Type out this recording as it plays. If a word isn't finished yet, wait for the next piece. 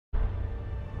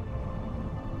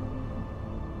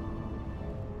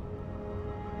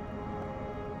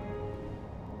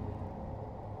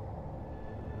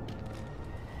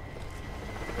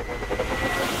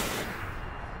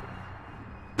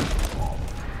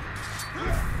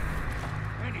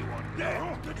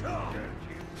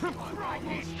Right,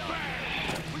 he's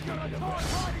back! We got a tight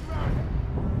hiding ground!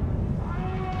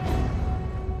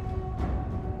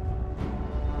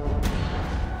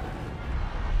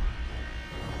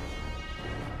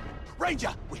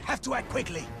 Ranger, we have to act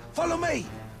quickly. Follow me.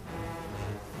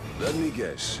 Let me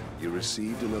guess. You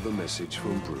received another message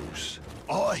from Bruce.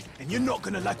 Aye, and you're not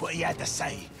gonna like what he had to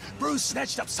say. Bruce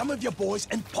snatched up some of your boys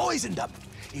and poisoned them.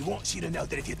 He wants you to know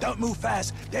that if you don't move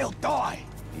fast, they'll die.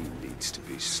 He needs to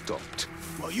be stopped.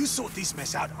 While you sort this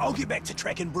mess out, I'll get back to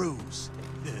tracking Bruce.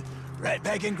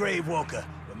 Ratbag and Gravewalker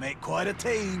will make quite a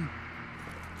team.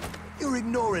 You're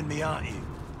ignoring me, aren't you?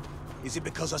 Is it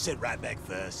because I said Ratbag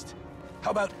first?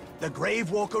 How about the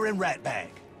Gravewalker and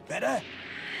Ratbag? Better?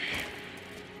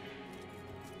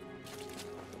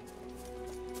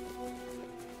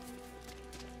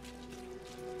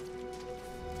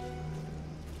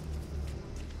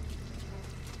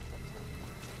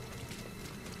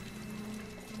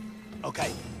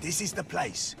 Okay, this is the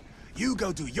place. You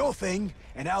go do your thing,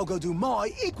 and I'll go do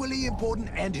my equally important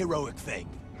and heroic thing.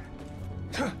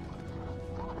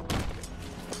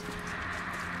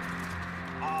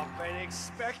 I've been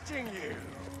expecting you.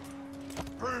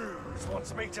 Bruce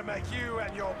wants me to make you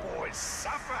and your boys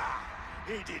suffer.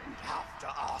 He didn't have to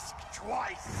ask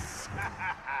twice.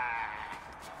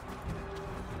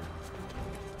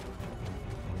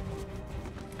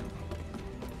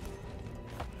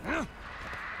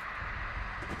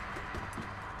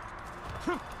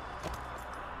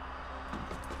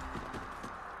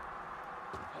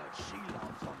 She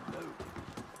loves on blue.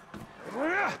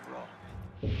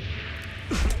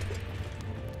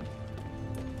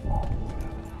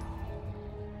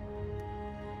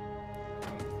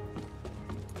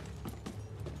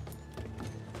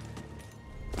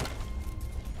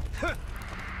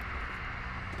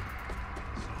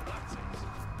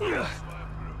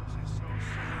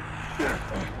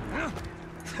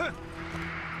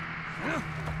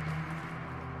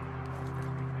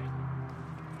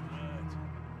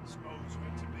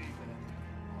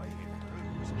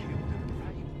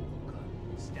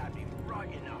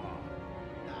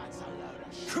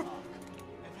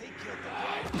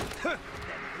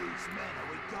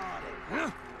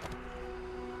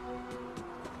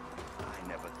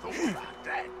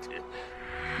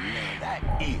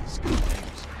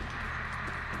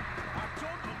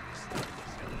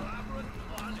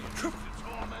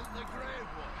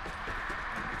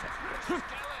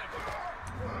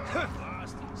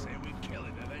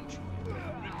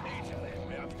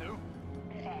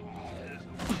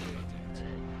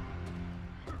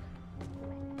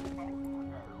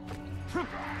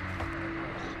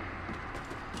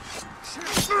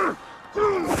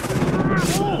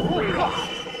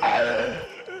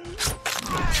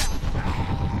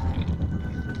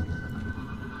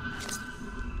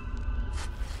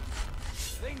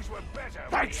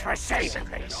 Thanks for saving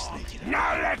me.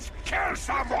 Now let's kill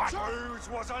someone! Bruce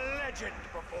was a legend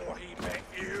before he met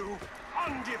you.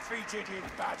 Undefeated in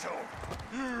battle.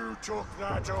 You took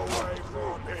that away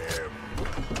from him.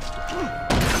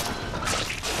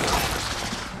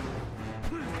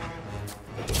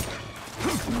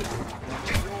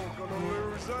 You're gonna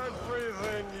lose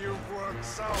everything you've worked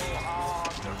so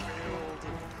hard to build.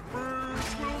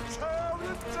 Bruce will tear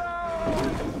it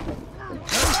down!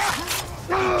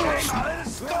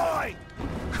 Stoy!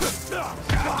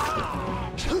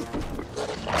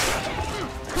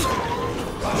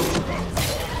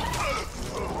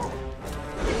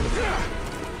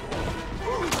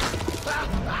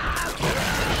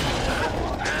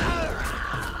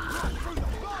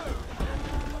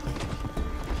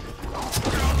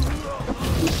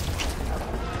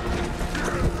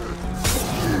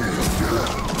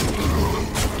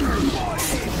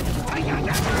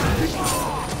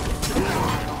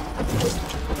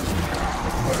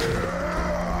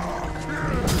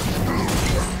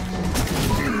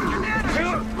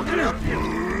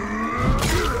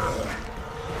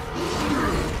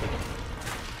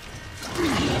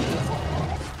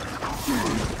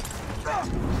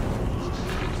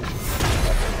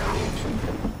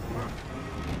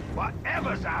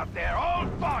 Whatever's out there, I'll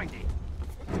find it.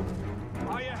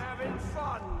 Are you having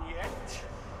fun yet?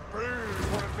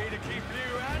 Bruce wanted me to keep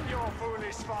you and your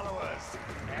foolish followers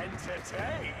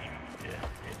entertained.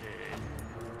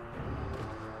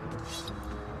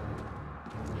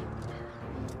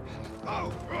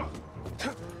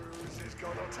 Bruce is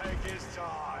gonna take his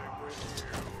time with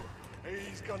you.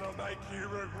 He's gonna make you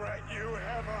regret you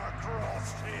ever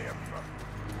crossed him.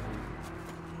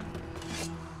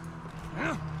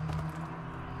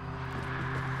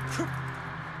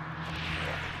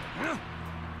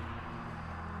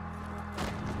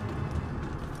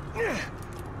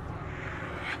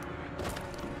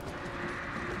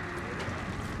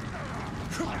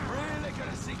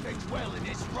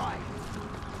 That's right.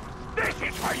 This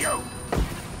is for you!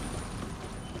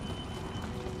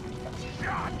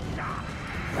 Shut up!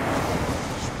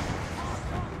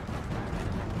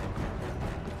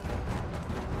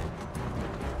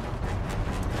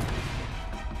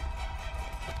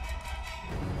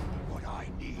 What I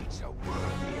need's a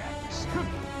worthy adversary.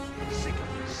 Sick of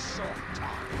these soft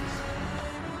times.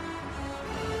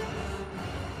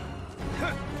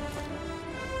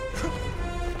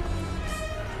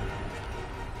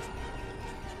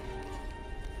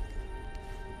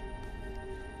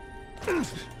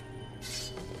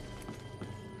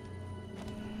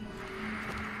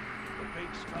 The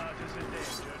big spiders are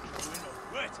danger, chewing up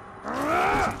wet.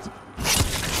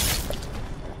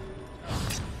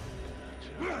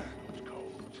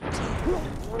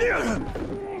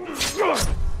 It's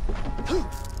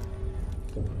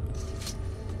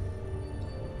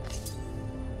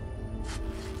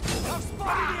I've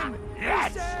spotted him!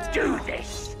 Let's do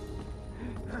this!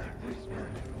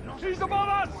 He's above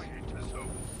us!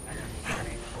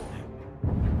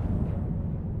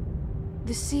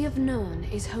 The Sea of None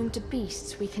is home to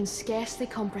beasts we can scarcely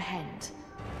comprehend.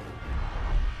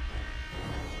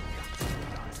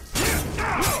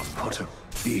 What a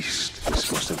beast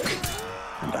this must have been.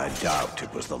 And I doubt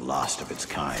it was the last of its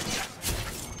kind.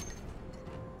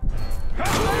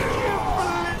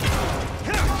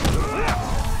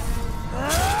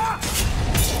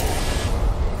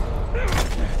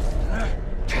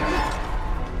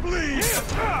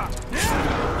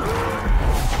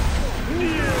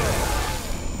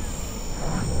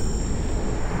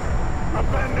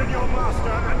 Abandon your master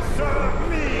and serve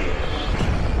me!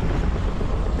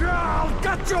 I'll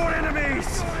gut your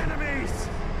enemies!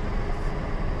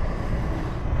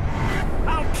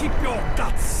 I'll keep your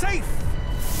guts safe!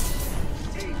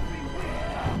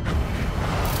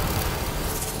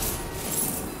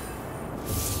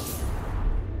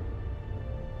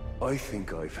 I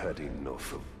think I've had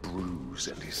enough of Bruce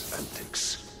and his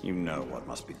antics. You know what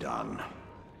must be done.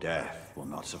 Death will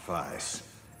not suffice.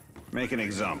 Make an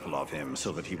example of him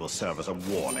so that he will serve as a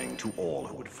warning to all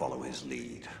who would follow his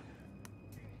lead.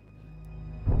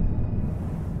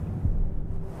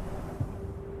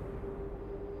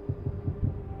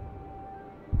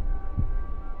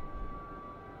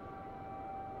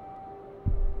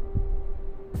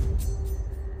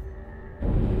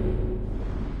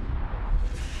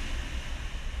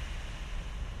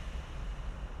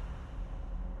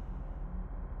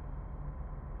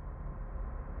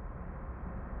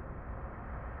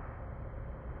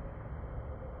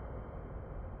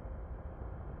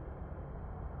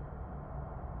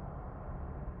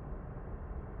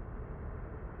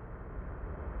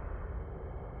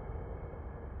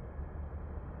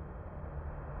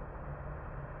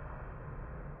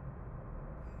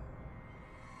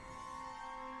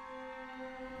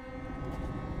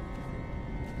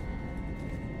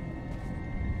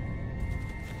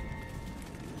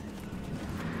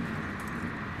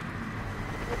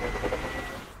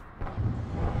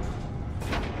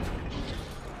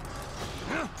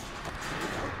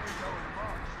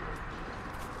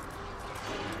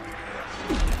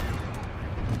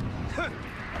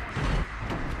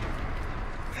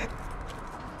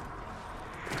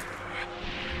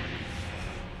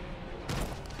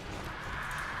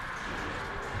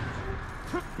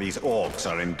 These orcs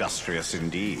are industrious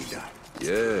indeed.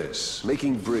 Yes,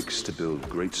 making bricks to build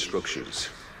great structures.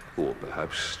 Or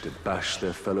perhaps to bash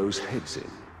their fellows' heads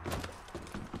in.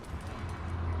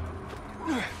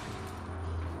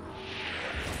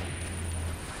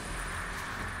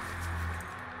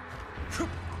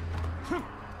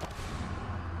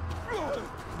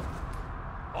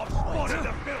 Order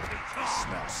the filthy tar!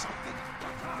 Smell something.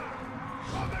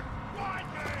 Come and find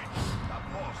me! The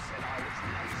boss said I was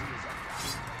lazy as a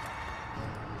cat.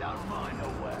 Don't mind the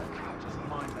work, just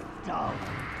mind the dull.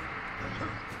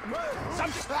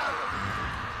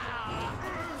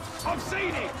 I've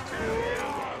seen it!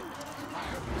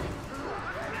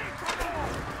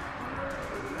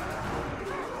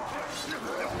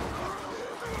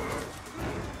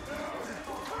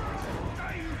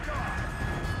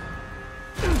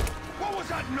 What was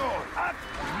that noise?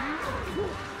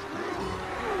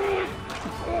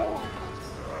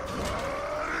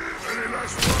 Any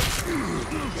last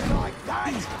ones? Like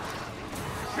that?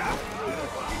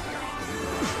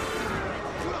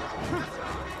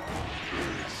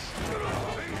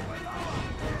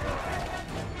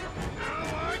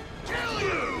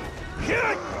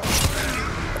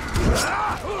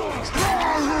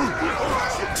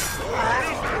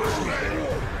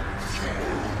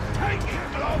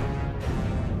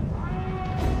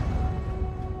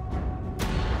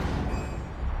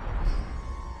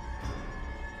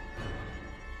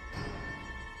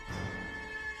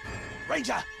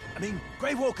 Ranger! I mean,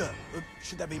 Grave Walker.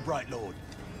 Should that be Bright Lord?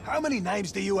 How many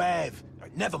names do you have?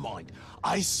 Never mind.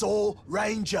 I saw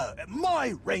Ranger.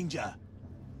 My Ranger.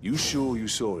 You sure you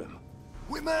saw him?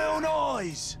 With my own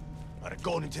eyes. I'd have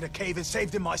gone into the cave and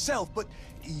saved him myself, but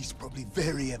he's probably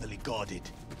very heavily guarded.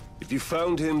 If you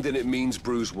found him, then it means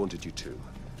Bruce wanted you to.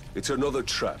 It's another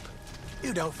trap.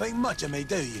 You don't think much of me,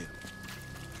 do you?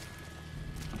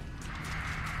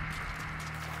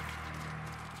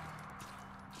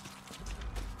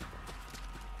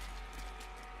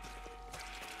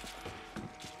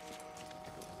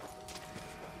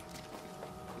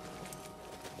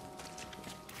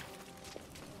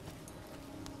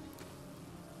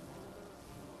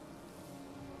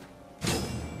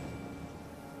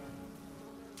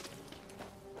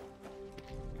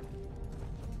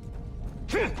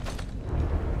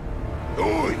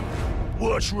 Oi!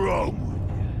 What's wrong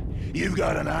with you? You've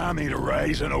got an army to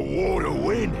raise and a war to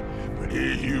win, but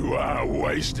here you are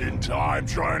wasting time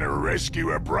trying to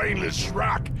rescue a brainless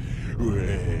schmuck.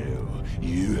 Well,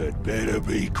 you had better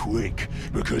be quick,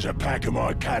 because a pack of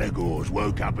my categories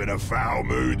woke up in a foul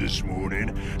mood this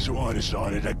morning, so I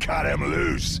decided to cut them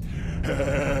loose.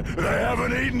 They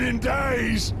haven't eaten in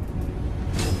days!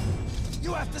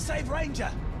 You have to save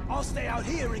Ranger. I'll stay out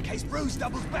here in case Bruce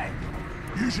doubles back.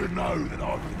 You should know that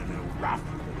I've been a little rough.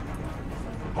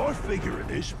 I figure at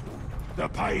this point, the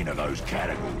pain of those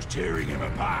categories tearing him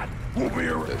apart will be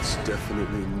a... That's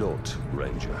definitely not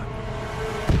Ranger.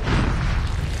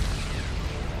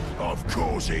 Of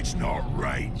course it's not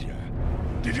Ranger.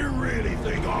 Did you really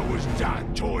think I was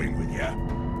done toying with you?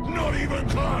 Not even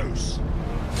close!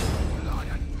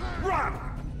 Run!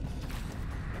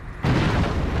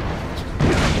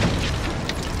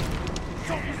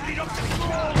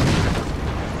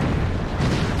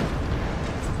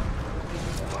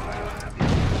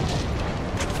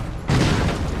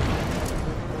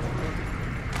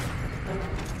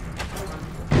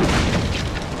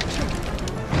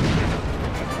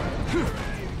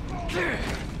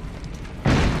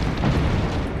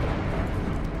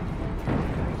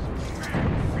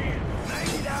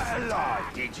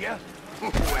 Did you?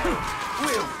 Well,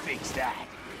 we'll fix that.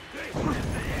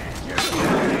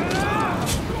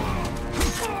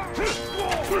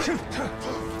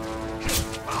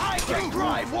 I can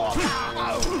drive water!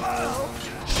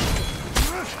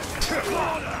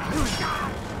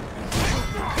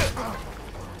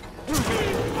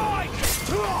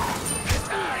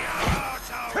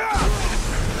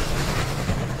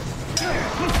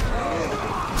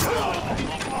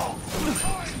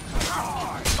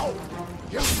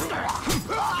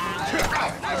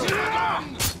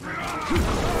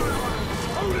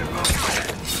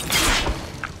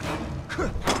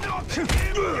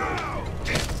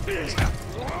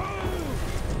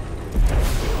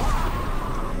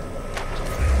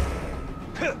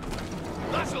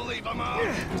 This'll leave him out.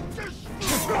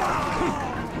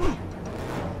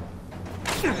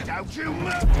 Don't you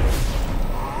move!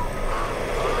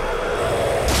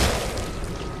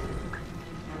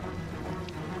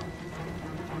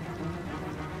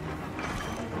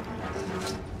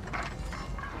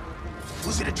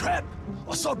 Was it a trap?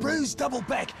 I saw Bruce double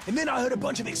back, and then I heard a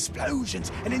bunch of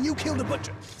explosions, and then you killed a bunch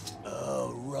of...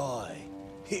 Oh, right.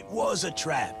 It was a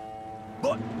trap.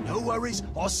 But no worries,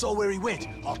 I saw where he went.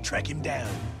 I'll track him down.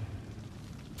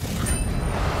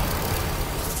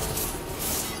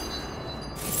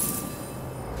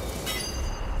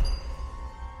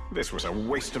 This was a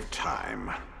waste of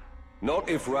time. Not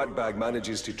if Ratbag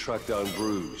manages to track down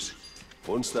Bruce.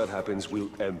 Once that happens, we'll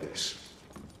end this.